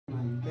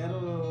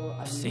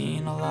I've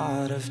seen a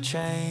lot of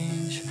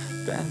change,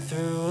 been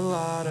through a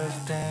lot of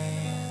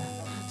pain.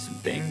 Some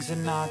things are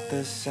not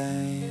the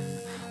same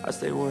as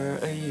they were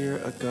a year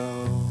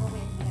ago,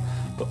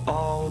 but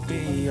all will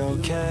be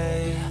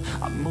okay.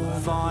 I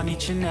move on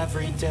each and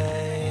every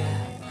day.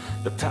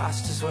 The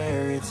past is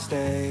where it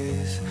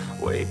stays,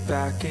 way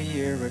back a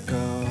year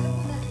ago.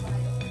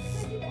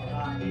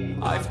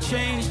 I've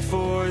changed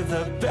for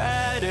the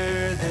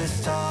better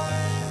this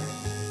time.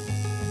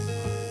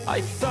 I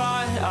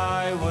thought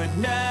I would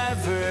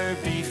never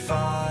be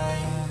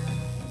fine.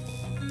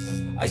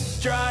 I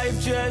strive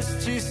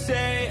just to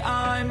say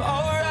I'm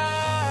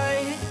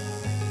alright,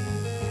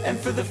 and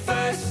for the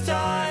first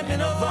time in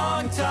a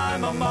long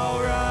time I'm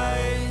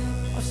alright.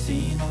 I've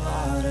seen a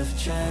lot of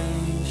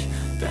change,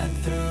 been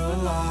through a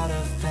lot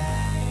of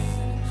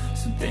pain.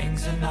 Some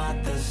things are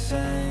not the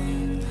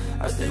same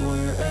as they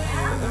were a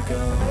year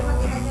ago,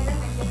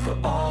 but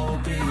all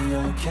will be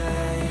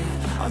okay.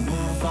 I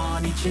move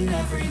on each and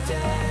every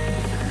day.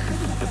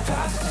 The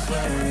past is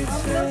where it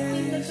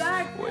stays,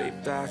 way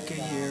back a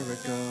year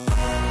ago.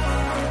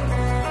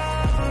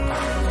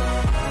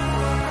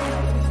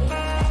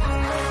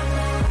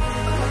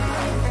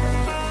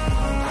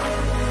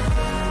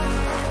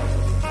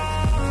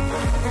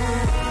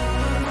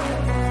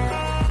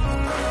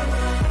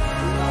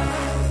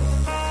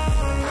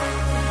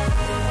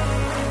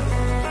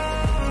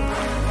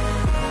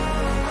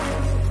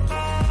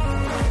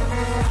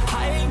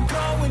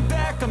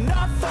 I'm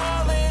not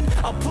falling,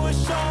 I'll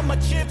push all my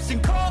chips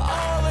and call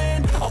all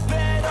in. I'll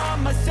bet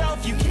on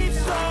myself, you keep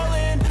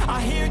stalling.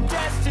 I hear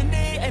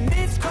destiny and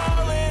it's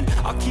calling.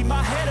 I'll keep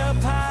my head up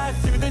high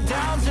through the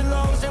downs and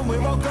lows, and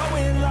we're all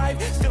going life.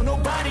 Still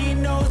nobody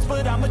knows,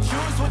 but I'ma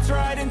choose what's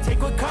right and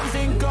take what comes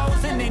and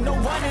goes. And ain't no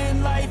one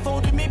in life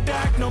holding me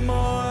back no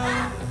more.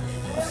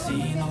 I've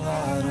seen a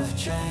lot of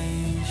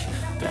change,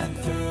 been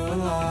through a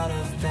lot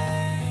of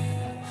pain.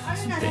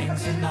 Some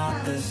things are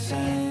not the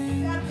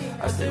same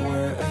as they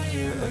were a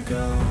year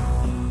ago,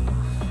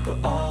 but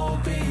all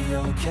will be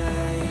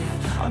okay.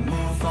 I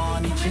move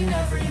on each and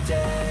every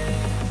day.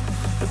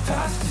 The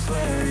past is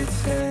where it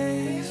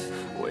stays,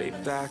 way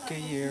back a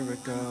year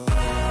ago.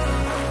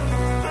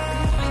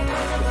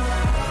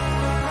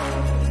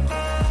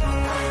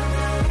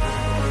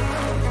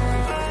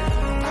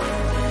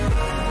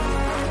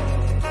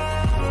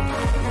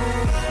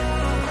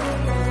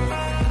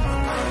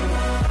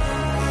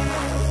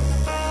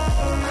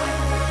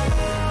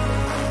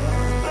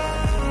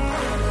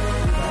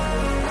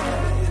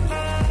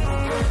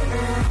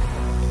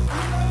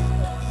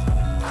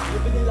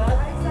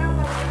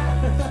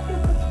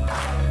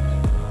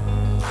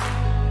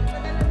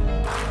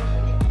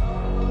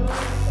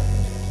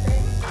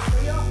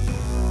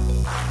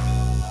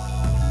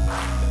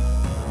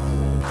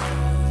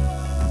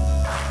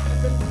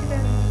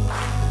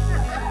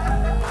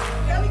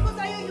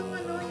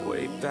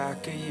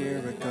 Back a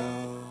year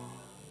ago.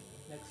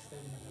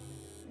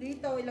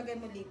 Dito ilagay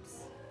mo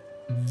lips.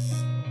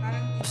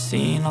 I've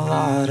seen a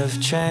lot of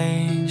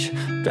change,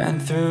 been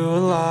through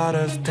a lot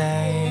of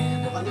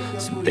pain.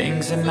 Some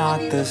things are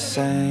not the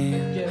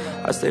same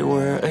as they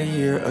were a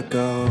year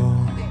ago,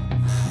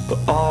 but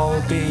all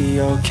will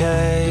be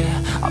okay.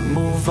 I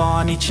move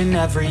on each and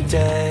every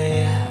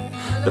day.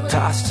 The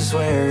past is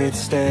where it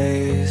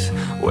stays,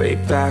 way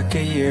back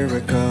a year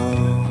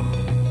ago.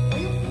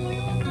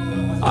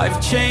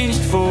 I've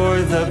changed for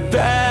the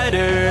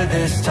better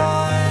this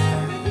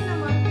time.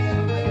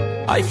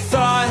 I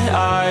thought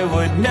I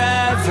would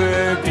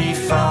never be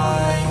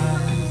fine.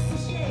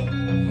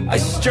 I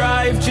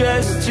strive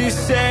just to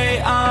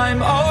say I'm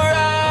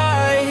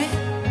alright,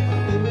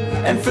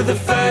 and for the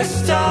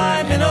first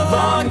time in a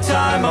long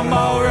time I'm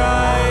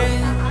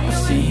alright.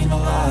 I've seen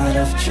a lot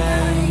of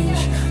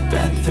change,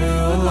 been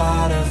through a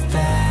lot of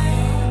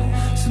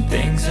pain. Some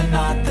things are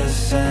not the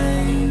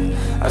same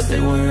as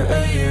they were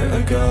a year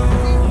ago,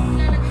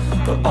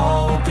 but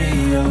all will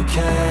be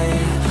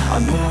okay. I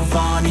move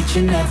on each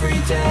and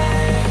every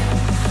day.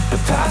 The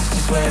past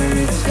is where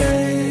it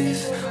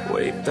stays,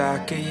 way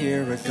back a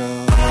year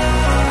ago.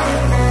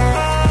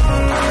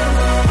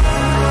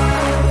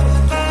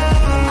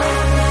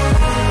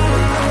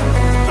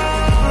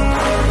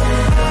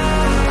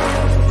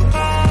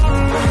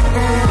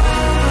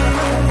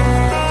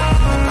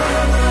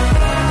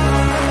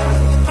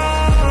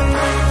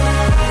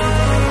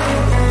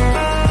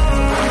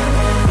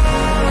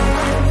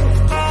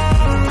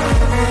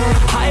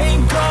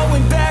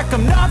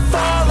 I'm not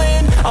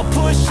falling, I'll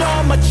push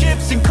all my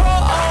chips and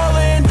call all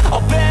in. I'll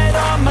bet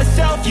on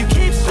myself, you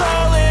keep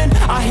stalling.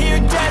 I hear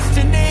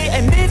destiny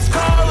and it's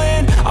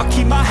calling. I'll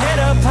keep my head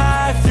up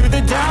high through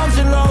the downs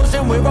and lows,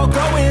 and we're all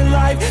going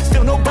life.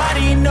 Still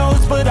nobody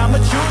knows, but I'ma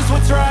choose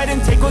what's right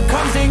and take what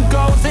comes and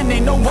goes. And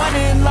ain't no one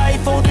in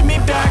life holding me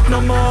back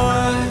no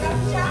more.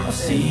 I've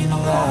seen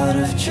a lot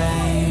of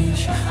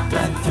change,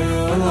 been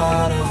through a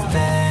lot of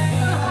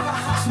pain.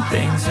 Some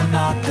things are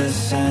not the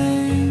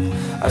same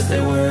as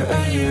they were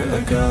a year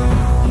ago,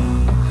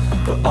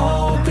 but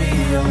all will be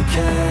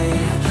okay.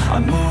 I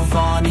move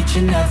on each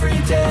and every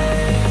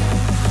day.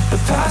 The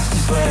past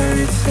is where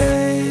it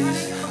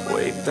stays,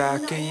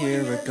 back a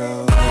year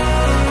ago.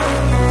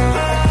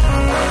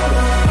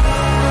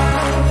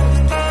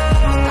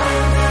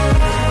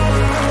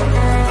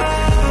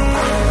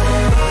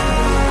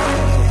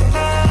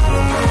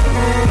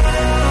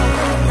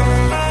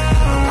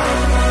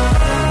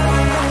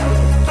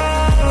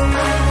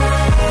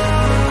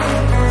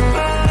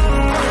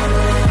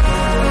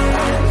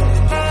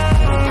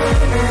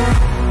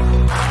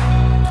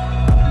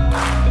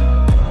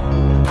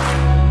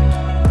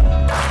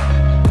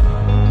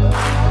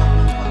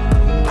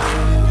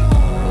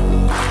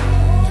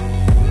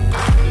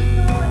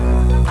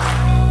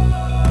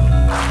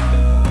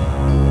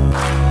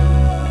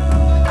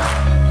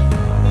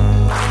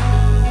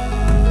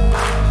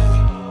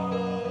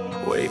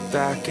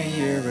 Back a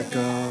year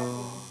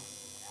ago.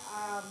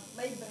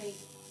 May break.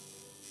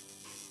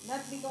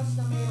 Not because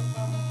na mayroon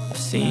kang... I've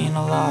seen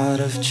a lot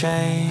of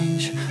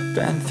change,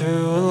 been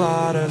through a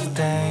lot of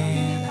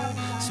pain.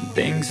 Some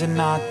things are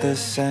not the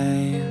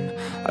same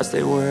as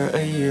they were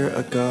a year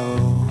ago,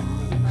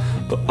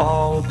 but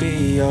all will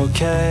be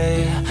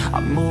okay.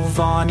 I move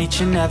on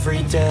each and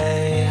every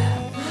day.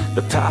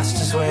 The past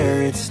is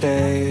where it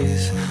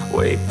stays.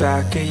 Way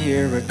back a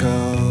year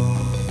ago.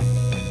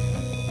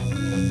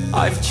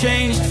 I've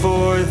changed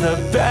for the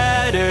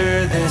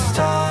better this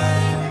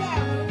time.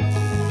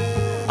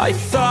 I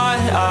thought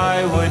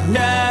I would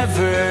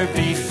never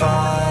be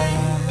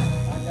fine.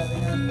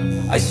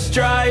 I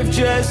strive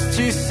just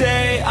to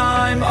say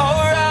I'm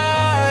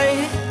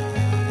alright,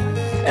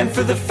 and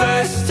for the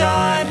first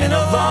time in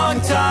a long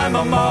time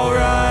I'm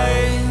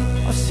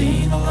alright. I've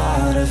seen a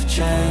lot of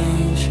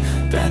change,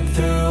 been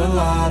through a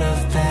lot of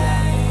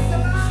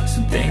pain.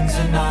 Some things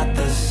are not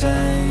the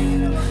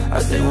same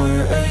as they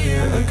were a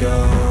year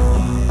ago,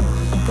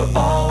 but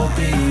all will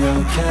be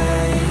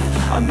okay.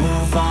 I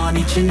move on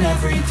each and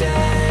every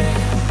day.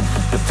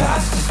 The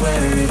past is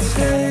where it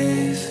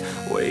stays.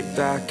 Way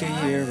back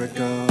a year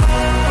ago.